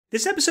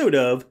This episode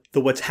of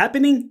the What's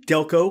Happening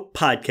Delco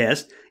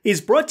podcast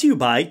is brought to you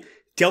by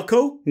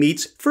Delco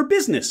Meets for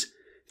Business.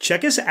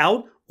 Check us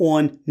out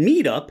on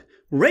Meetup,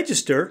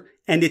 register,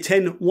 and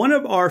attend one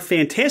of our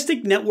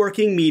fantastic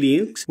networking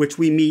meetings, which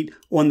we meet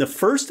on the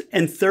first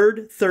and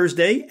third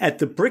Thursday at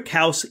the Brick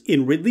House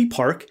in Ridley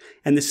Park,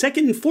 and the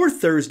second and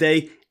fourth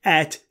Thursday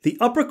at the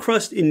Upper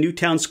Crust in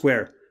Newtown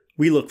Square.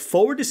 We look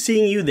forward to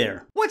seeing you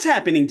there. What's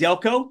happening,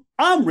 Delco?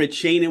 I'm Rich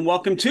Shane, and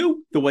welcome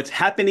to the What's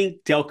Happening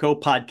Delco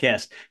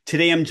podcast.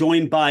 Today, I'm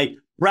joined by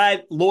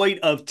Brad Lloyd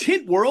of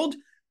Tint World.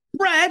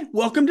 Brad,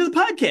 welcome to the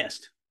podcast.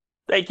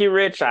 Thank you,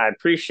 Rich. I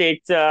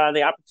appreciate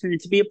the opportunity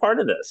to be a part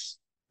of this.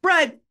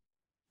 Brad,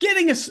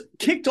 getting us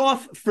kicked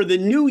off for the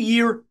new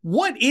year,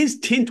 what is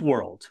Tint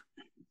World?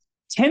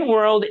 Tint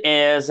World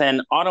is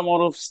an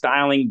automotive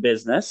styling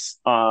business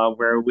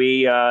where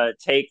we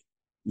take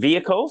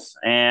vehicles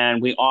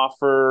and we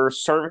offer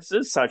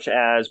services such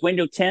as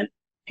window tint,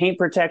 paint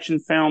protection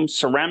film,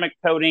 ceramic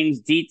coatings,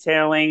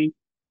 detailing,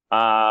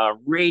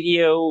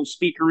 radio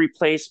speaker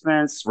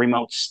replacements,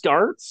 remote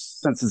starts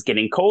since it's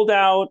getting cold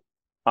out,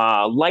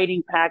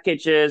 lighting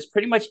packages,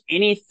 pretty much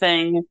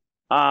anything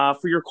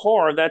for your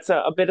car that's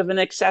a bit of an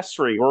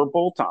accessory or a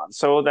bolt-on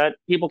so that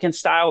people can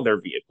style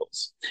their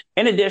vehicles.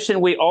 In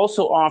addition, we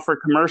also offer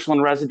commercial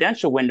and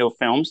residential window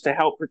films to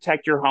help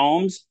protect your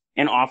homes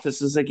and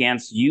offices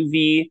against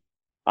UV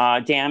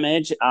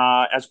damage,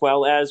 as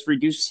well as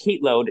reduce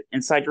heat load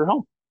inside your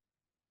home.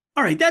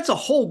 All right, that's a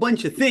whole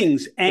bunch of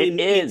things. And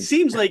it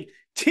seems like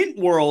Tint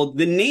World,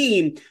 the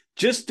name,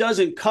 just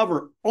doesn't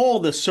cover all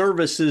the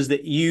services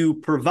that you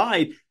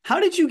provide.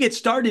 How did you get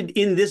started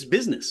in this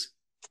business?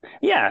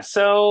 Yeah,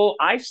 so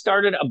I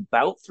started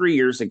about 3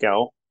 years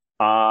ago.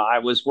 I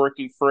was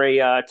working for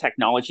a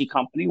technology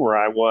company where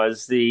I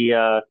was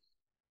the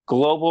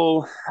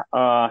global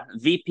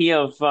VP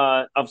of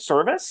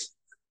service.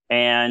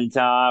 And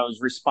I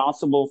was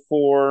responsible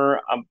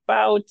for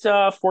about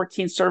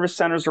 14 service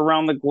centers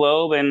around the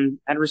globe and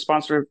had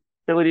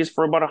responsibilities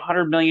for about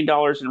 $100 million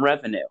in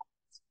revenue.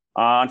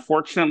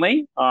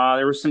 Unfortunately,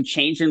 there was some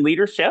change in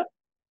leadership,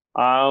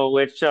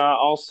 which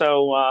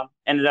also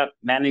ended up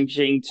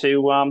managing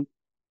to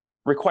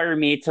require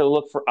me to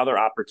look for other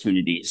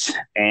opportunities.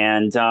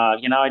 And,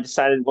 I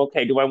decided,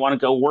 okay, do I want to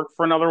go work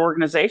for another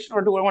organization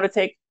or do I want to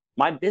take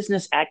my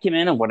business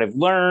acumen and what I've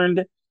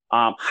learned,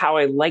 how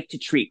I like to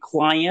treat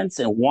clients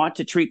and want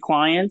to treat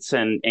clients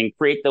and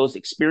create those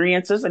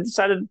experiences? I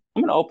decided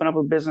I'm going to open up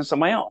a business of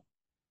my own.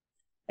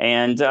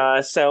 And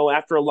so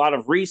after a lot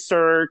of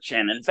research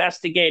and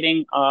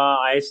investigating,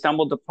 I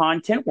stumbled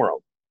upon Tint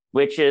World,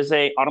 which is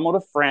a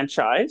automotive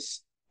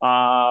franchise,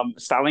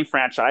 styling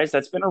franchise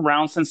that's been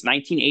around since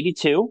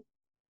 1982.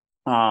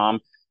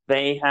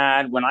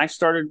 When I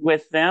started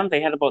with them, they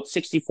had about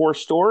 64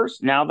 stores.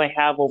 Now they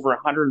have over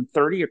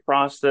 130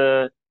 across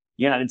the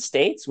United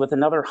States with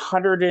another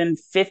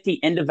 150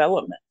 in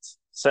development.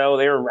 So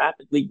they were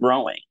rapidly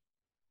growing.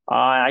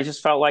 I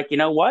just felt like, you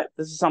know what?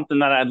 This is something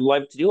that I'd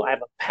love to do. I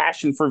have a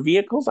passion for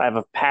vehicles. I have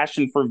a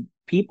passion for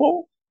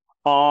people.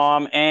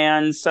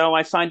 And so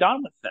I signed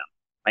on with them.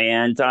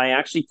 And I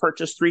actually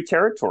purchased 3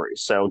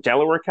 territories. So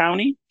Delaware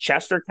County,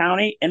 Chester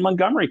County, and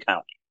Montgomery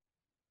County.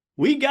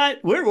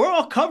 We're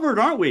all covered,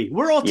 aren't we?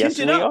 We're all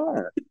tinted up.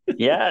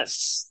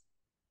 Yes,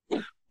 we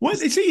are.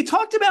 Yes. So you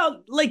talked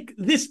about like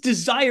this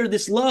desire,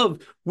 this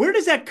love. Where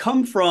does that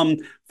come from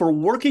for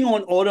working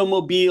on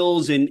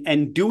automobiles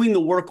and doing the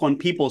work on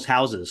people's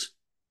houses?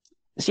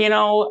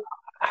 So,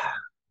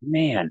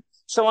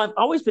 so I've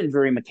always been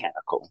very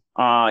mechanical.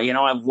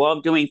 I've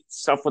loved doing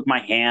stuff with my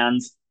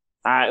hands.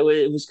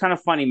 It was kind of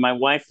funny. My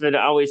wife had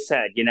always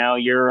said,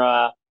 you're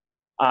a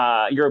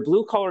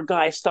blue collar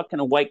guy stuck in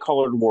a white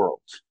collared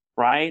world.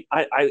 Right.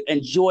 I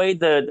enjoy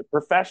the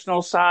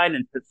professional side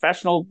and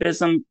professional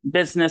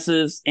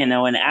businesses,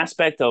 an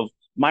aspect of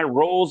my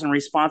roles and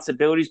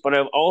responsibilities. But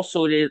I've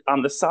also did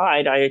on the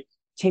side, I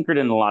tinkered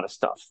in a lot of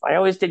stuff. I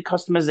always did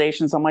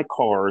customizations on my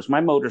cars,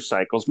 my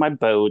motorcycles, my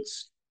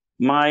boats.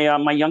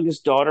 My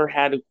youngest daughter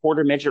had a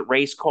quarter midget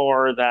race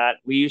car that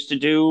we used to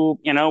do,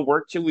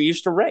 we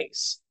used to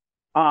race.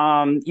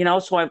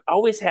 So I've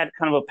always had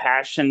kind of a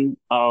passion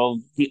of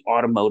the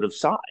automotive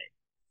side.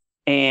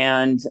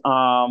 And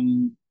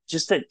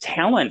just a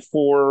talent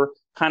for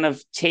kind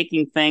of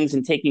taking things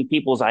and taking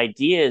people's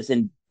ideas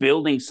and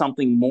building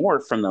something more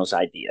from those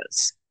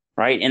ideas,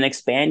 right? And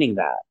expanding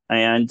that.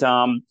 And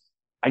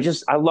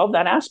I love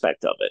that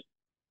aspect of it.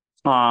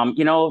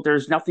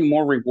 There's nothing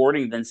more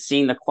rewarding than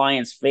seeing the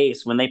client's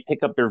face when they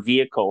pick up their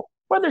vehicle,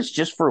 whether it's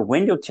just for a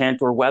window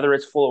tint or whether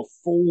it's full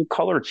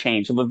color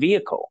change of a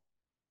vehicle,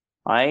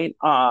 right?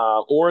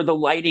 Or the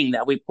lighting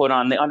that we put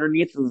on the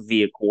underneath of the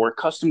vehicle or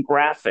custom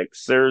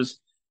graphics. There's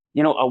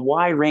a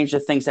wide range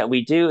of things that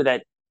we do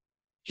that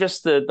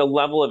just the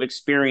level of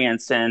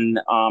experience and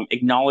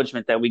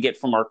acknowledgement that we get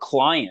from our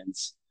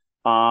clients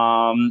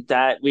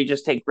that we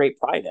just take great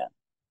pride in.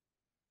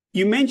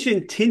 You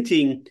mentioned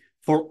tinting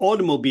for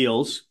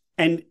automobiles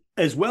and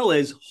as well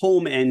as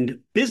home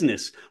and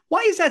business. Why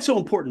is that so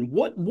important?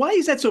 Why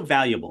is that so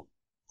valuable?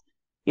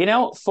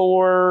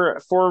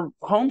 For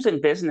homes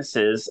and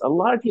businesses, a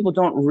lot of people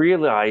don't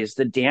realize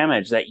the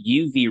damage that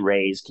UV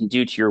rays can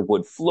do to your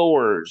wood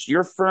floors,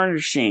 your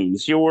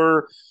furnishings,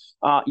 your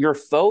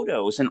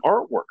photos and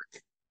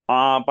artwork.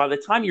 By the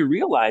time you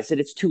realize it,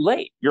 it's too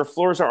late. Your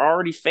floors are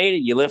already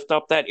faded. You lift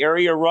up that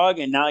area rug,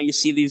 and now you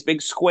see these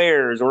big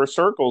squares or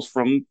circles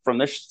from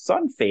the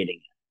sun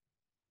fading.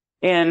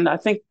 And I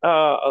think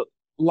a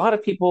lot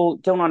of people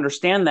don't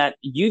understand that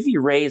UV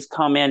rays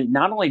come in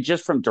not only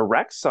just from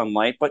direct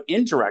sunlight, but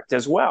indirect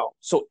as well.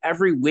 So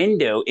every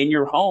window in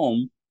your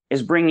home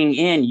is bringing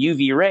in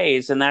UV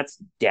rays, and that's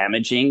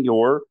damaging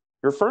your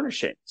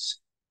furnishings.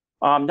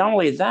 Not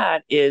only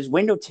that, is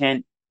window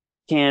tint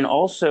can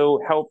also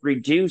help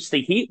reduce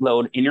the heat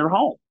load in your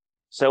home.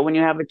 So when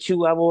you have a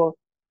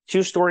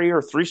two-story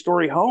or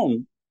three-story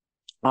home,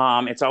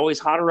 it's always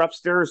hotter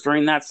upstairs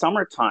during that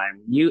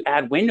summertime. You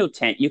add window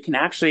tint, you can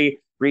actually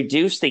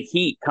reduce the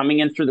heat coming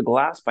in through the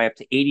glass by up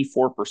to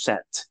 84%.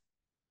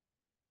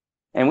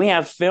 And we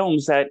have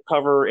films that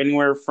cover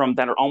anywhere from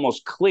that are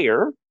almost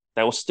clear,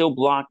 that will still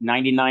block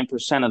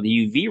 99% of the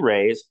UV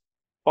rays,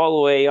 all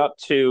the way up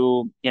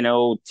to,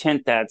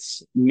 tint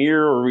that's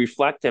mirror or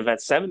reflective at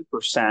 7%.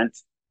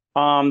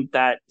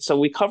 So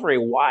we cover a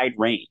wide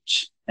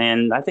range.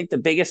 And I think the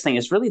biggest thing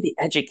is really the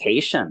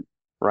education,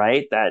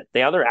 right? That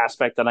the other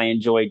aspect that I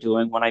enjoy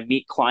doing when I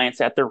meet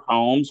clients at their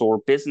homes or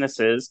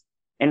businesses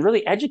and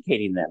really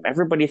educating them.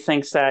 Everybody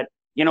thinks that,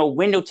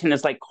 window tint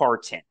is like car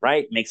tint,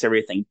 right? Makes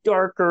everything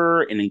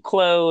darker and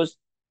enclosed.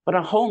 But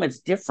at home, it's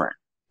different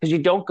because you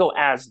don't go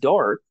as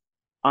dark.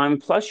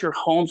 Plus, your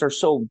homes are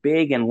so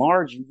big and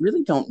large, you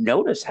really don't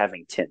notice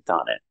having tint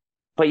on it.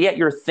 But yet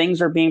your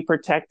things are being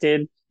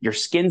protected, your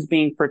skin's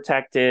being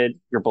protected,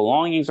 your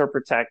belongings are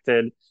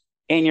protected,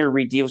 and you're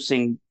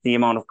reducing the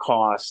amount of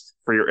cost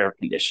for your air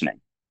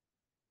conditioning.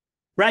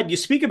 Brad, you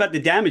speak about the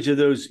damage of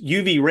those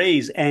UV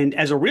rays, and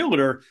as a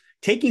realtor,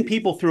 taking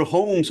people through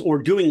homes or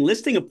doing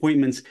listing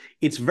appointments,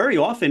 it's very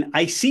often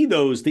I see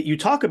those that you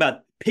talk about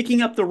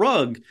picking up the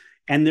rug,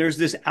 and there's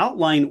this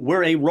outline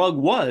where a rug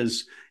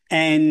was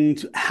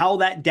and how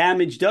that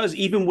damage does,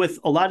 even with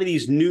a lot of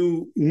these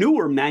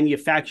newer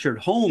manufactured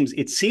homes.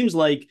 It seems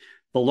like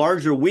the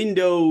larger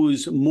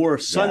windows, more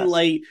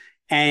sunlight, yes.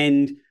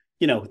 And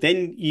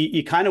then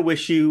you kind of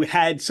wish you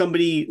had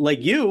somebody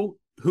like you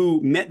who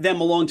met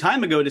them a long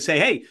time ago to say,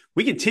 hey,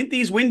 we can tint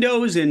these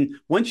windows. And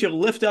once you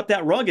lift up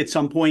that rug at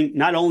some point,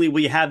 not only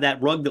will you have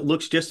that rug that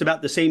looks just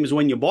about the same as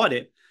when you bought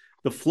it,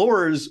 the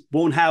floors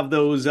won't have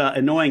those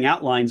annoying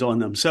outlines on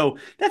them. So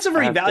that's a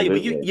very valuable.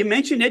 You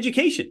mentioned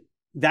education.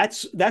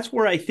 That's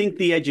where I think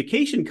the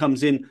education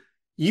comes in.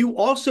 You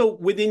also,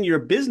 within your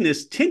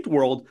business, Tint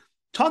World,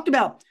 talked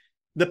about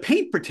the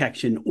paint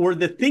protection or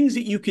the things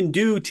that you can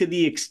do to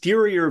the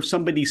exterior of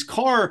somebody's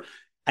car,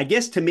 I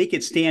guess, to make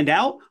it stand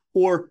out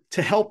or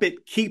to help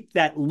it keep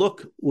that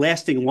look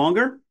lasting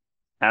longer.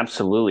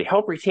 Absolutely.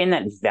 Help retain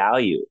that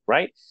value,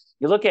 right?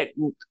 You look at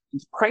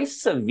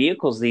prices of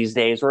vehicles these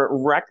days are at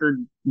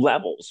record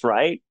levels,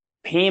 right?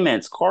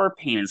 Payments, car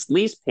payments,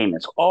 lease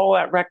payments, all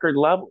at record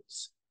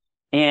levels.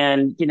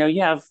 And,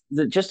 you have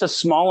just a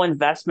small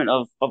investment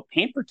of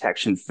paint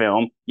protection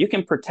film. You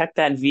can protect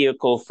that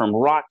vehicle from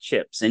rock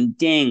chips and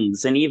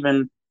dings and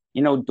even,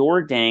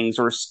 door dings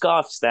or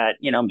scuffs that,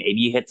 maybe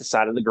you hit the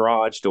side of the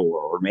garage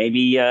door or maybe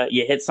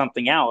you hit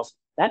something else.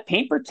 That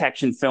paint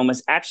protection film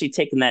is actually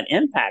taking that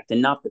impact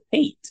and not the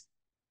paint.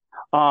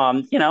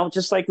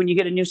 Just like when you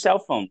get a new cell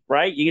phone,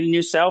 right? You get a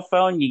new cell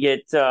phone, you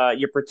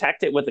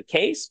protect it with a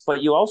case,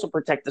 but you also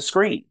protect the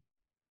screen.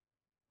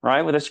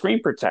 Right, with a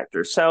screen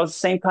protector. So it's the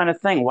same kind of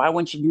thing. Why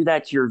wouldn't you do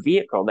that to your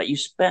vehicle that you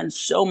spend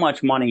so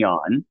much money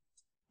on?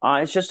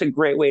 It's just a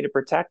great way to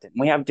protect it. And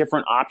we have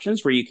different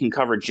options where you can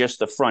cover just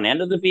the front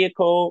end of the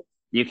vehicle.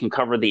 You can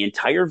cover the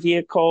entire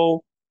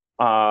vehicle.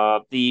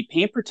 The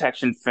paint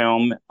protection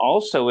film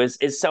also is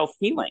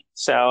self-healing.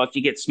 So if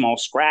you get small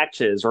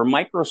scratches or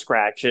micro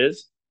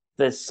scratches,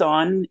 the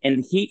sun and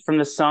the heat from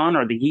the sun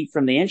or the heat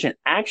from the engine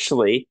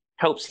actually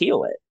helps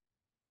heal it.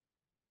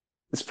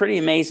 It's pretty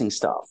amazing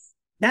stuff.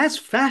 That's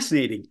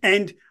fascinating.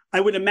 And I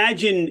would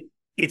imagine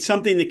it's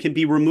something that can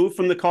be removed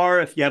from the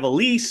car if you have a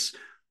lease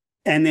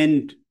and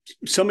then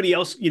somebody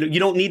else, you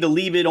don't need to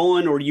leave it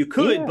on, or you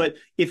could, yeah. But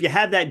if you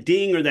have that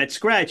ding or that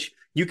scratch,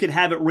 you could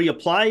have it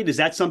reapplied. Is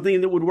that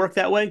something that would work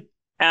that way?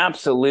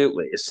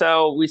 Absolutely.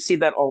 So we see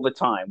that all the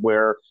time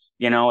where,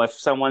 if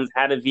someone's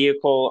had a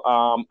vehicle,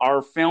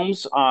 our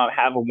films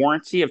have a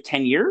warranty of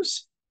 10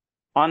 years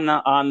on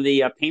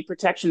the paint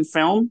protection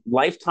film,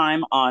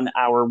 lifetime on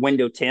our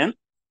window tint.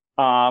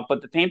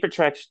 But the paint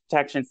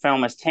protection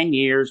film is 10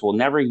 years, will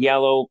never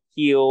yellow,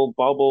 peel,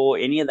 bubble,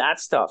 any of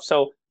that stuff.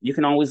 So you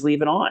can always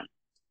leave it on.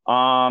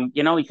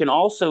 You can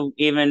also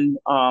even,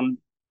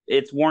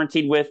 it's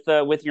warranted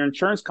with your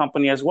insurance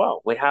company as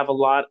well. We have a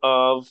lot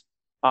of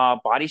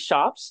body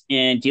shops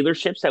and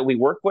dealerships that we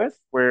work with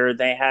where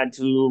they had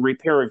to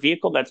repair a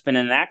vehicle that's been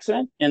in an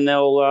accident, and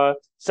they'll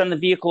send the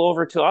vehicle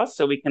over to us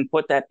so we can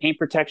put that paint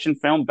protection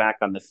film back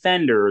on the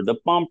fender, the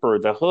bumper,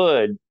 the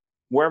hood,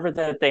 wherever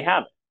that they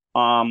have it.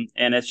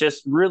 And it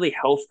just really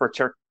helps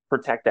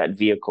protect that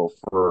vehicle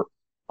for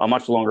a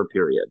much longer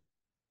period.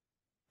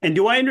 And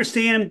do I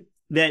understand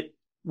that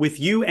with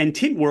you and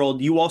Tint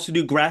World, you also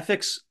do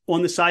graphics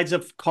on the sides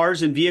of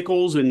cars and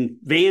vehicles and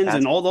vans That's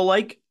and all the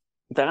like?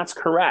 that's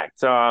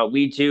correct.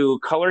 We do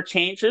color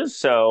changes.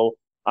 So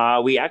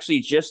we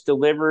actually just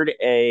delivered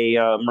a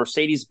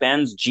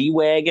Mercedes-Benz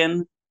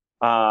G-Wagon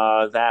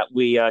that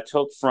we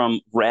took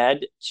from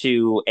red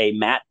to a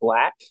matte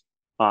black.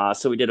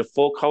 So we did a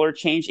full color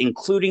change,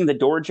 including the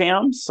door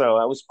jambs. So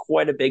that was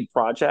quite a big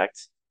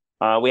project.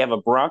 We have a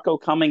Bronco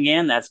coming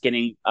in that's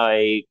getting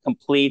a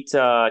complete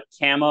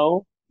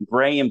camo,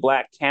 gray and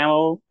black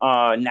camo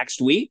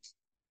next week.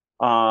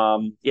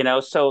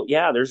 So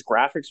yeah, there's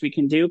graphics we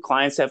can do.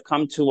 Clients have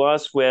come to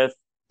us with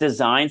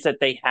designs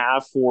that they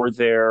have for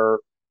their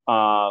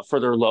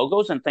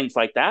logos and things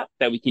like that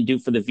we can do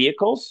for the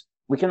vehicles.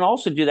 We can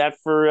also do that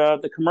for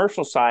the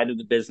commercial side of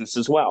the business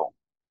as well.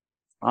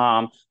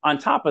 On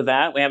top of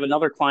that, we have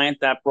another client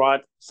that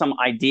brought some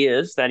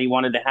ideas that he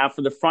wanted to have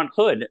for the front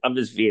hood of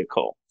his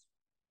vehicle.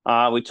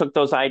 We took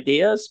those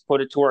ideas,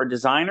 put it to our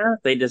designer.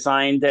 They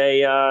designed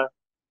a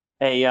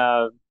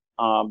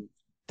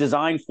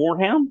design for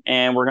him,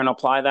 and we're going to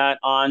apply that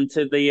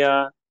onto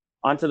the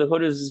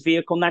hood of his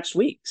vehicle next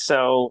week.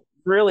 So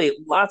really,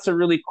 lots of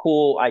really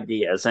cool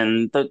ideas.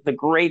 And the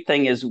great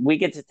thing is we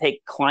get to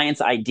take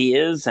clients'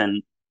 ideas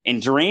and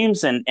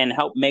dreams and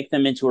help make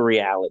them into a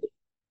reality.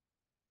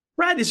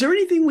 Brad, is there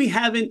anything we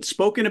haven't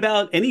spoken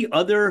about? Any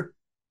other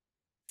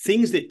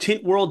things that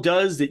Tint World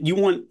does that you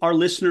want our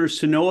listeners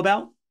to know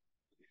about?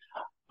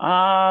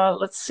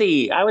 Let's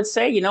see. I would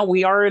say,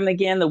 we are in,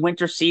 again, the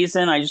winter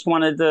season. I just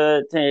wanted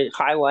to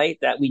highlight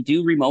that we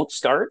do remote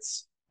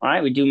starts. All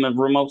right. We do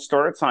remote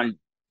starts on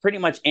pretty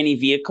much any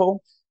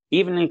vehicle,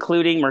 even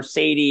including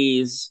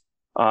Mercedes,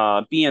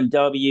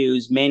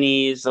 BMWs,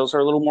 Minis. Those are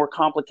a little more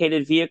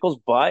complicated vehicles,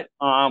 but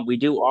we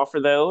do offer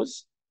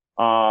those.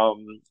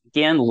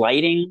 Again,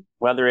 lighting,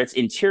 whether it's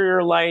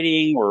interior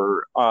lighting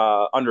or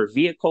under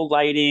vehicle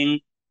lighting,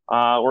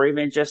 or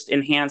even just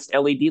enhanced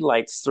LED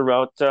lights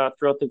throughout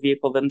the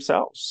vehicle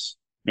themselves.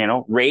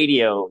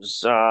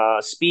 Radios,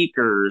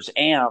 speakers,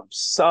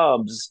 amps,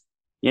 subs.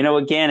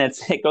 Again,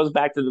 it goes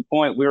back to the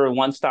point, we're a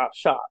one-stop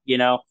shop.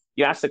 You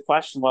ask the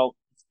question, well,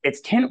 it's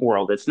Tint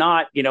World. It's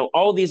not,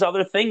 all these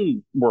other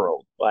thing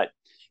world, but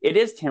it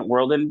is Tint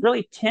World. And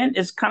really, Tint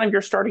is kind of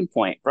your starting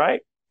point,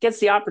 right? Gets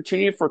the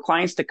opportunity for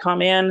clients to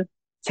come in,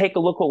 take a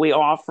look what we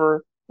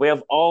offer. We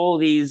have all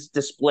these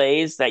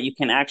displays that you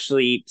can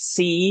actually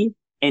see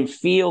and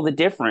feel the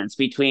difference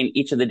between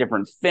each of the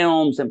different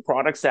films and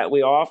products that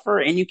we offer.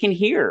 And you can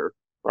hear,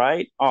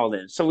 right, all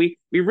this. So we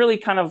really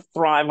kind of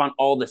thrive on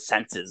all the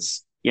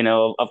senses,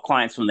 of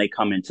clients when they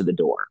come into the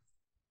door.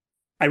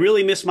 I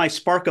really miss my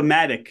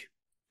Spark-O-Matic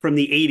from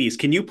the 80s.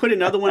 Can you put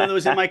another one of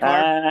those in my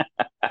car?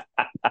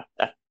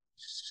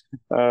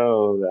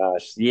 Oh,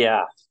 gosh.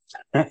 Yeah.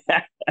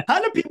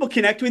 How do people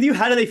connect with you?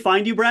 How do they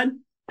find you, Brad?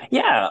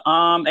 Yeah,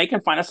 they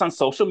can find us on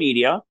social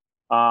media.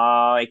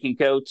 They can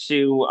go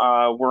to,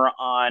 we're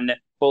on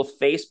both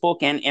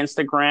Facebook and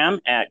Instagram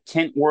at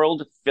Tint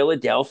World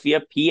Philadelphia,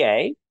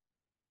 PA.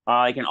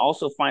 You can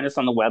also find us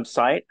on the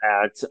website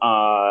at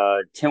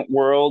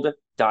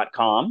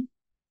tintworld.com.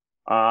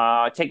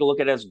 Take a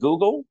look at us,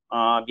 Google.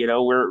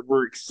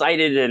 We're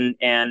excited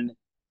and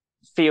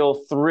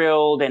feel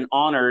thrilled and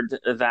honored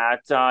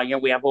that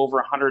we have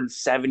over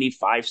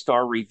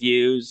 175-star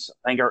reviews.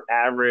 I think our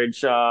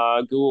average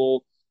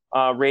Google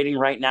rating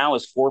right now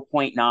is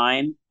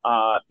 4.9.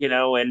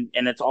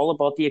 And it's all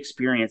about the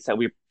experience that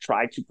we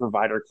try to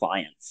provide our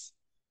clients.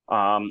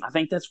 I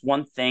think that's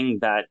one thing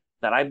that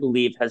I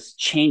believe has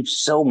changed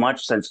so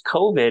much since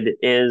COVID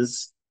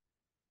is,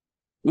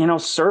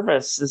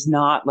 service is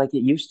not like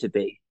it used to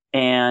be.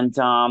 And,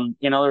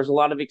 there's a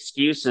lot of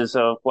excuses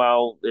of,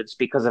 well, it's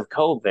because of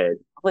COVID.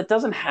 Well, it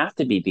doesn't have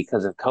to be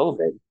because of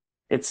COVID.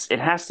 It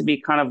has to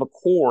be kind of a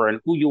core and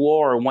who you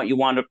are and what you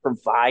want to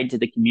provide to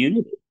the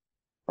community,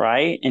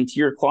 right? And to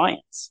your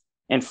clients.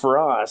 And for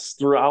us,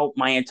 throughout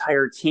my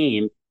entire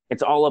team,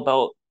 it's all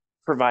about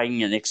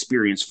providing an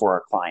experience for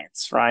our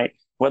clients, right?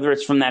 Whether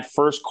it's from that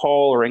first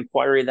call or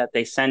inquiry that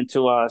they send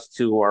to us,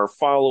 to our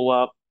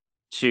follow-up,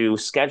 to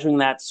scheduling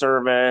that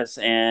service,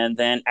 and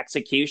then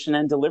execution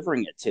and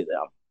delivering it to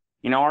them.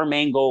 Our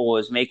main goal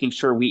was making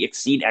sure we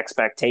exceed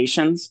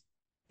expectations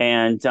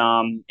and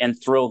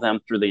thrill them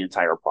through the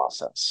entire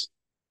process.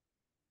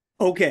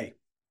 Okay,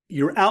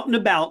 you're out and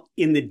about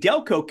in the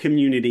Delco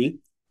community,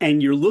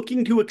 and you're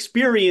looking to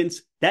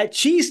experience that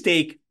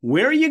cheesesteak.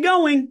 Where are you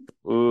going?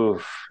 Ooh,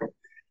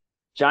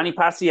 Johnny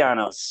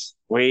Passiano's.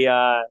 They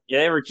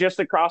were just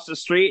across the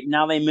street.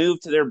 Now they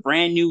moved to their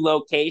brand new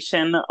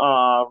location,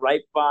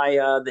 right by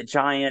the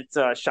giant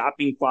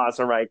shopping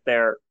plaza right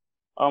there.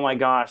 Oh my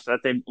gosh,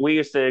 we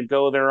used to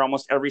go there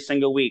almost every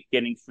single week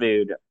getting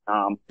food.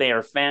 They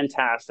are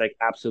fantastic.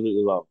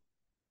 Absolutely love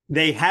them.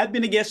 They have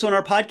been a guest on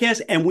our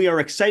podcast, and we are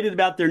excited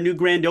about their new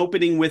grand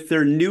opening with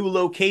their new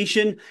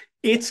location.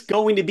 It's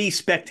going to be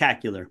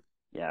spectacular.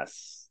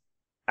 Yes,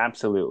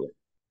 absolutely.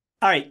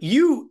 All right,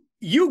 you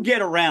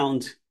get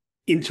around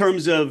in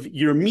terms of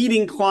you're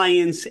meeting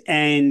clients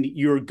and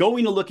you're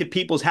going to look at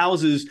people's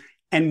houses.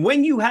 And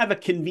when you have a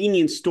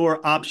convenience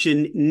store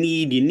option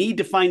you need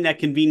to find that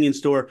convenience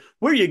store.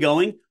 Where are you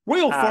going?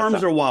 Royal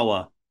Farms or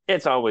Wawa?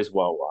 It's always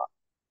Wawa.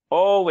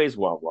 Always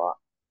Wawa.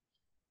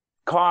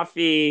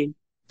 Coffee,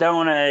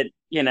 donut,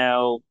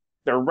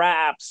 the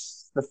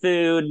wraps, the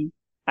food.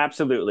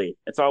 Absolutely.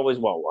 It's always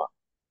Wawa.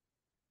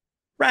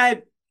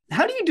 Brad,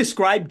 how do you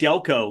describe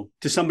Delco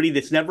to somebody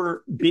that's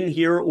never been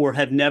here or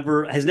has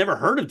never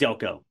heard of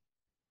Delco?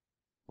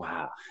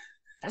 Wow.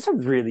 That's a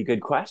really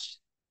good question.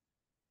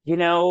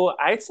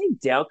 I'd say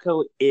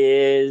Delco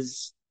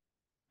is,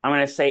 I'm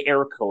going to say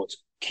air quotes,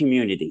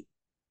 community,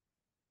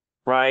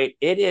 right?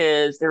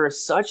 There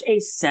is such a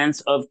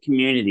sense of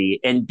community.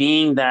 And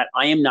being that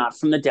I am not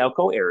from the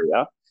Delco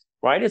area,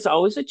 right? It's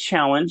always a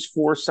challenge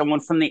for someone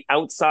from the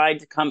outside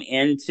to come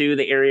into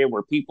the area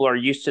where people are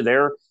used to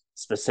their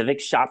specific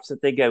shops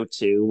that they go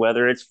to,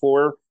 whether it's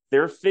for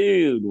their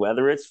food,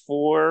 whether it's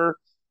for,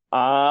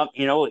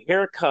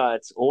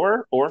 haircuts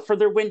or for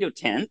their window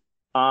tint.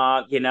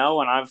 And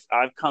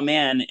I've come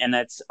in and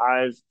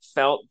I've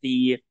felt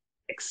the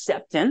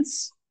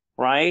acceptance,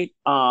 right?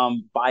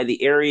 By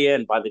the area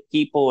and by the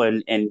people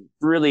and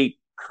really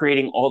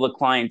creating all the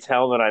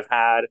clientele that I've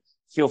had.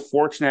 Feel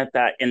fortunate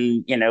that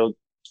in,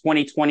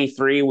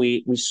 2023,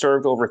 we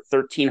served over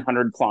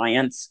 1,300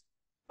 clients,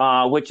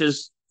 which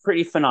is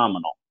pretty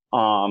phenomenal.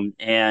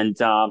 And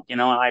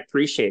I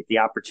appreciate the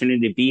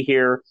opportunity to be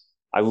here.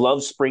 I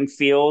love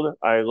Springfield.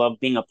 I love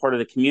being a part of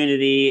the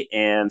community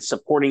and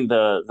supporting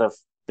the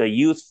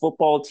youth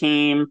football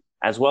team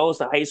as well as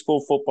the high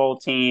school football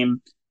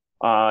team.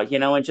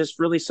 And just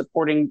really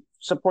supporting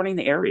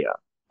the area.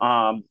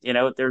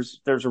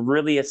 There's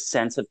really a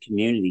sense of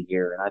community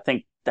here, and I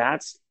think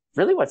that's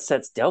really what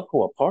sets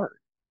Delco apart.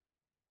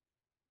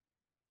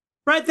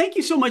 Brad, thank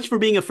you so much for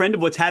being a friend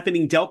of What's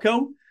Happening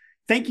Delco.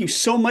 Thank you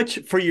so much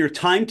for your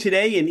time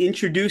today and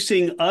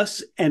introducing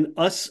us and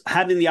us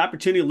having the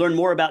opportunity to learn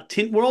more about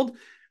Tint World.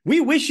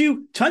 We wish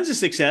you tons of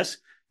success.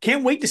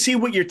 Can't wait to see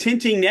what you're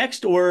tinting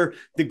next or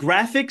the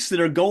graphics that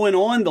are going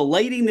on, the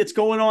lighting that's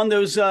going on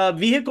those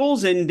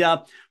vehicles. And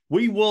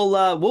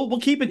we'll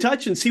keep in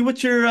touch and see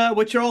what you're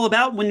all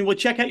about when we'll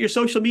check out your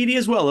social media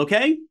as well.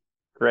 Okay.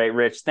 Great,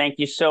 Rich. Thank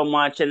you so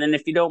much. And then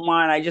if you don't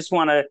mind, I just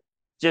want to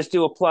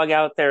do a plug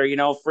out there,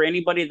 for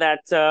anybody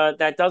that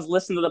does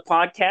listen to the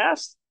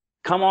podcast.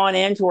 Come on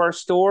into our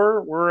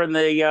store. We're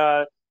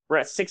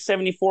at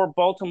 674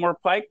 Baltimore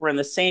Pike. We're in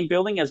the same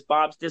building as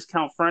Bob's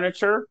Discount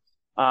Furniture.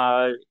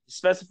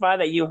 Specify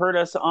that you heard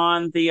us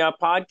on the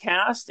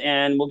podcast,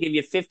 and we'll give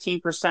you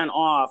 15%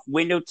 off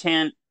window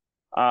tint,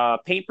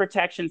 paint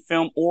protection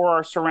film, or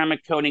our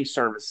ceramic coating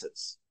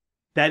services.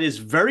 That is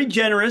very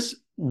generous.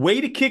 Way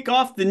to kick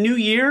off the new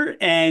year.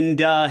 And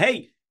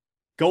hey,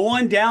 go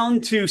on down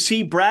to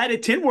see Brad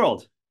at Tint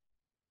World.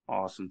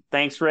 Awesome.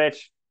 Thanks,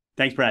 Rich.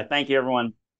 Thanks, Brad. Thank you, everyone.